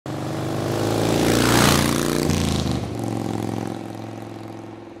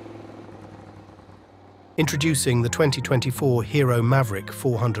Introducing the 2024 Hero Mavrick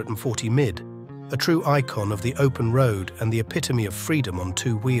 440 Mid, a true icon of the open road and the epitome of freedom on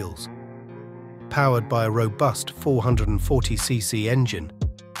two wheels. Powered by a robust 440cc engine,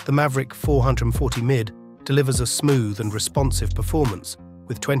 the Mavrick 440 Mid delivers a smooth and responsive performance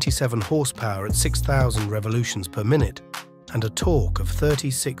with 27 horsepower at 6,000 revolutions per minute and a torque of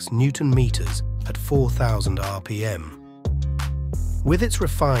 36 Newton-meters at 4,000 RPM. With its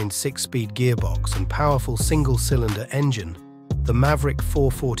refined 6-speed gearbox and powerful single-cylinder engine, the Mavrick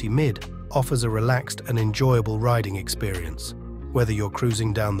 440 Mid offers a relaxed and enjoyable riding experience, whether you're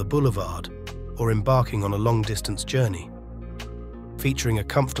cruising down the boulevard or embarking on a long-distance journey. Featuring a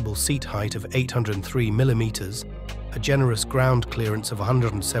comfortable seat height of 803 millimeters, a generous ground clearance of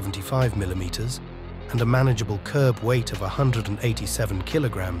 175 millimeters, and a manageable curb weight of 187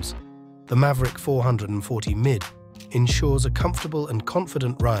 kilograms, the Mavrick 440 Mid ensures a comfortable and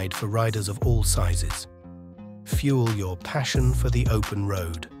confident ride for riders of all sizes. Fuel your passion for the open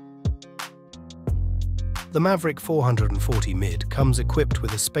road. The Mavrick 440 Mid comes equipped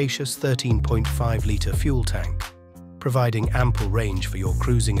with a spacious 13.5-litre fuel tank, providing ample range for your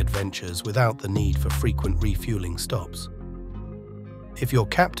cruising adventures without the need for frequent refueling stops. If you're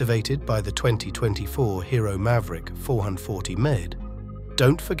captivated by the 2024 Hero Mavrick 440 Mid,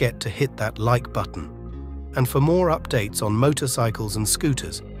 don't forget to hit that like button. And for more updates on motorcycles and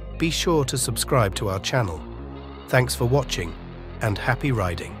scooters, be sure to subscribe to our channel. Thanks for watching, and happy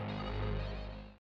riding!